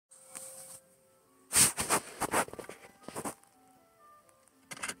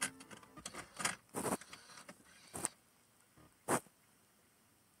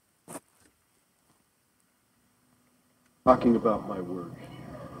Talking about my work.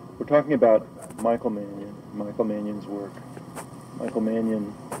 We're talking about Michael Manion's work. Michael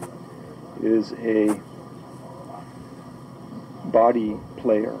Manion is a body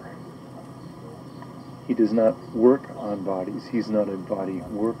player. He does not work on bodies. He's not a body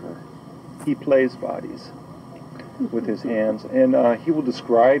worker. He plays bodies with his hands, and he will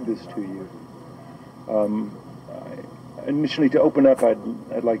describe this to you. Initially, to open up,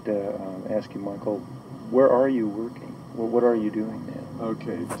 I'd like to ask you, Michael, where are you working? Well, what are you doing now?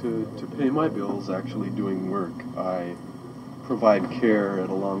 Okay, to pay my bills, actually doing work, I provide care at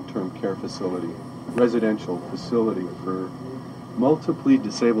a long-term care facility, residential facility for multiply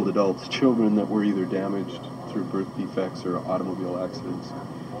disabled adults, children that were either damaged through birth defects or automobile accidents,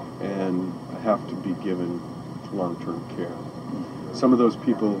 and have to be given long-term care. Some of those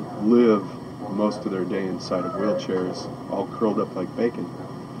people live most of their day inside of wheelchairs, all curled up like bacon.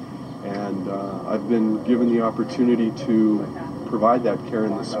 And I've been given the opportunity to provide that care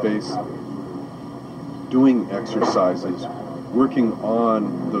in the space, doing exercises, working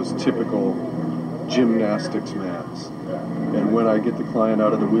on those typical gymnastics mats. And when I get the client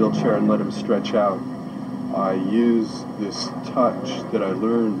out of the wheelchair and let him stretch out, I use this touch that I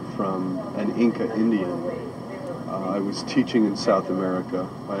learned from an Inca Indian. I was teaching in South America.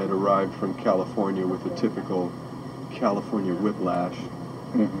 I had arrived from California with a typical California whiplash.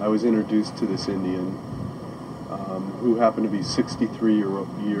 I was introduced to this Indian who happened to be 63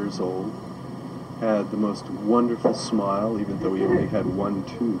 years old, had the most wonderful smile, even though he only had one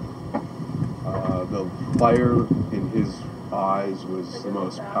tooth. The fire in his eyes was the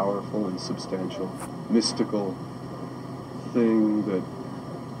most powerful and substantial, mystical thing that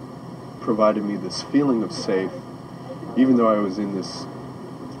provided me this feeling of safe, even though I was in this,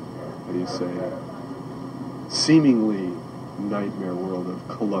 how do you say, seemingly nightmare world of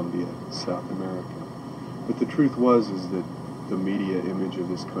Colombia, South America. But the truth is that the media image of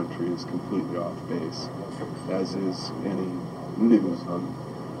this country is completely off base, as is any news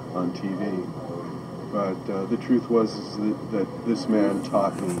on TV. But the truth is that this man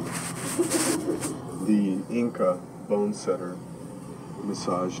taught me the Inca bone setter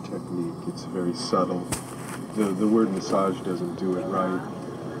massage technique. It's very subtle. The word massage doesn't do it right.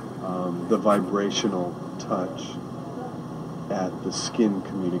 The vibrational touch at the skin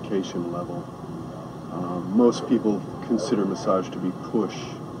communication level. Most people consider massage to be push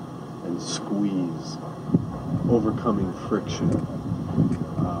and squeeze, overcoming friction,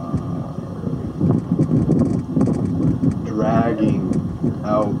 dragging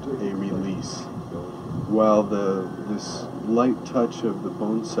out a release, while this light touch of the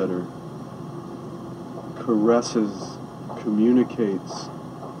bone setter caresses, communicates,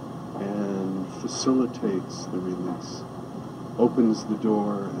 and facilitates the release, opens the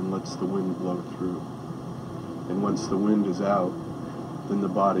door and lets the wind blow through. And once the wind is out, then the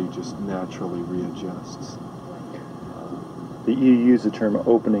body just naturally readjusts. You use the term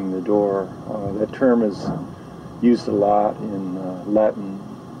opening the door. That term is used a lot in Latin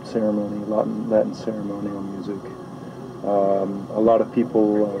ceremonial music. A lot of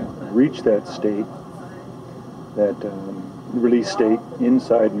people reach that state, that release state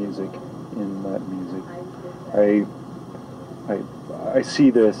inside music, in Latin music. I see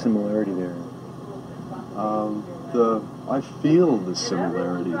the similarity there. I feel the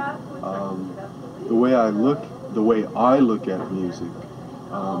similarity. The way I look at music.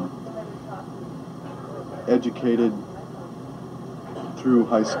 Educated through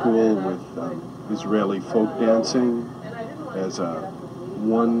high school with Israeli folk dancing as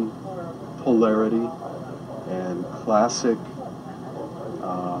one polarity, and classic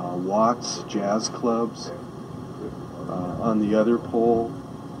Watts jazz clubs on the other pole.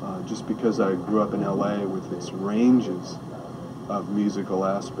 Just because I grew up in LA with its ranges of musical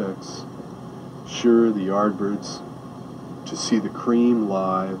aspects. Sure, the Yardbirds, to see the Cream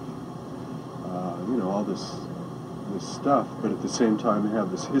live, all this stuff, but at the same time you have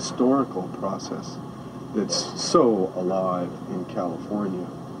this historical process that's so alive in California.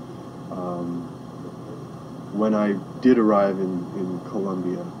 When I did arrive in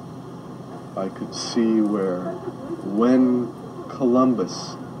Colombia, I could see when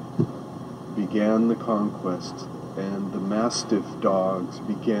Columbus began the conquest and the Mastiff dogs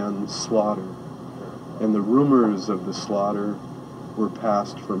began slaughter, and the rumors of the slaughter were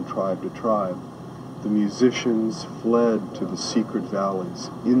passed from tribe to tribe. The musicians fled to the secret valleys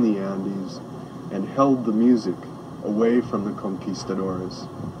in the Andes and held the music away from the conquistadores,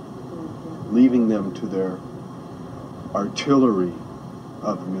 leaving them to their artillery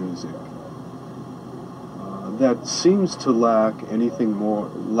of music. That seems to lack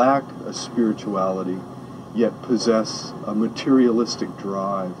a spirituality yet possess a materialistic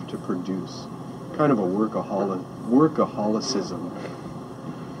drive to produce, kind of a workaholicism.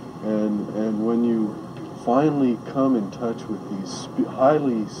 And when you finally come in touch with these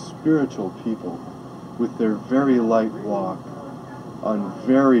highly spiritual people with their very light walk on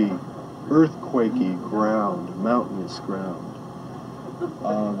very earthquakey ground, mountainous ground,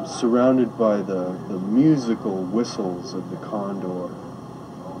 surrounded by the musical whistles of the condor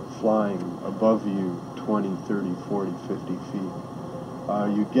flying above you 20, 30, 40, 50 feet,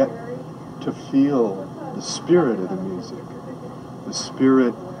 you get to feel the spirit of the music, the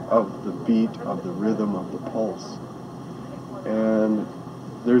spirit of the beat, of the rhythm, of the pulse. And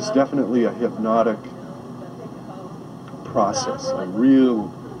there's definitely a hypnotic process, a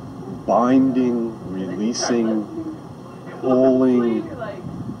real binding, releasing, pulling,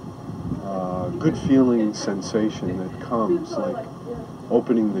 good feeling sensation that comes like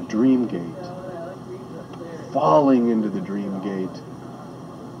opening the dream gate, falling into the dream gate,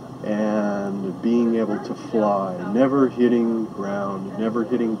 and being able to fly, never hitting ground, never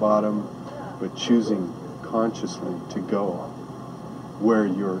hitting bottom, but choosing consciously to go where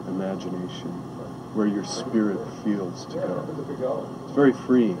your imagination, where your spirit feels to go. It's very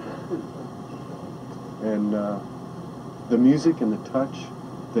freeing. And the music and the touch,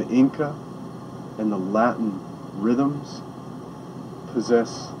 the Inca and the Latin rhythms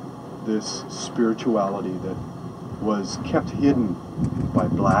possess this spirituality that was kept hidden by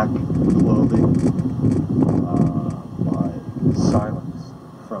black clothing, by silence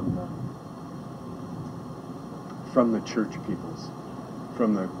from the church peoples,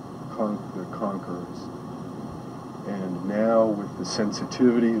 from the conquerors. And now with the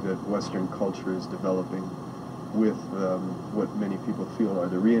sensitivity that Western culture is developing, with what many people feel are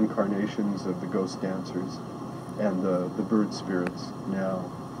the reincarnations of the ghost dancers and the bird spirits now,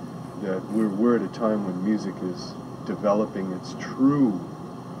 that we're at a time when music is developing its true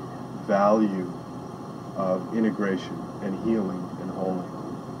value of integration and healing and wholing.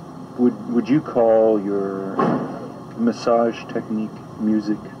 Would you call your massage technique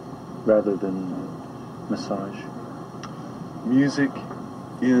music rather than massage? Music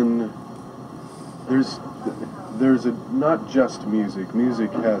there's not just music.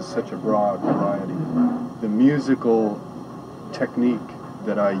 Music has such a broad variety. The musical technique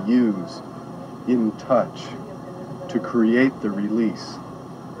that I use in touch to create the release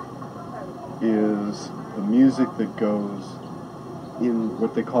is the music that goes in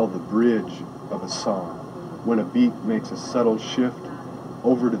what they call the bridge of a song. When a beat makes a subtle shift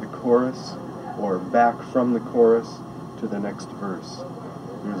over to the chorus or back from the chorus to the next verse.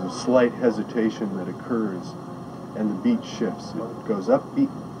 There's a slight hesitation that occurs and the beat shifts. It goes up beat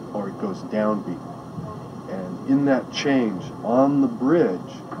or it goes down beat. And in that change, on the bridge,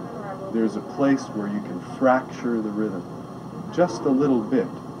 there's a place where you can fracture the rhythm just a little bit.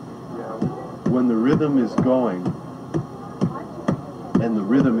 When the rhythm is going and the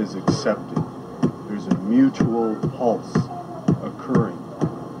rhythm is accepted, there's a mutual pulse occurring.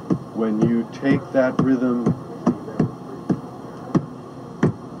 When you take that rhythm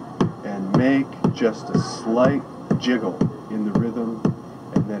and make just a slight jiggle in the rhythm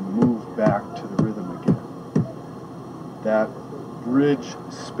and then move back to the rhythm again, that bridge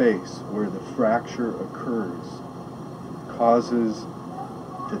space where the fracture occurs causes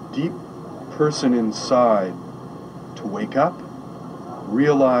the deep person inside to wake up,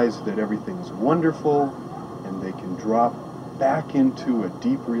 realize that everything's wonderful, and they can drop back into a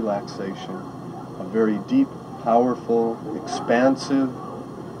deep relaxation, a very deep, powerful, expansive,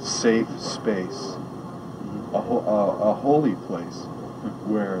 safe space, a holy place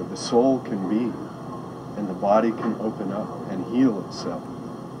where the soul can be and the body can open up and heal itself.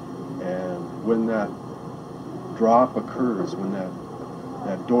 And when that drop occurs, when that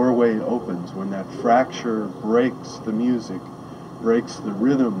doorway opens, when that fracture breaks the music, breaks the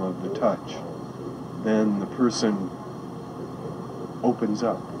rhythm of the touch, then the person opens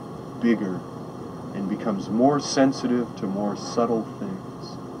up bigger and becomes more sensitive to more subtle things.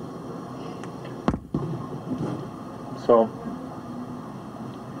 So,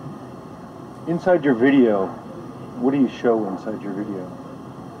 inside your video, what do you show inside your video?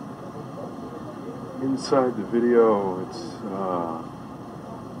 Inside the video, it's,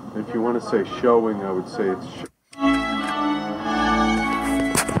 if you want to say showing, I would say it's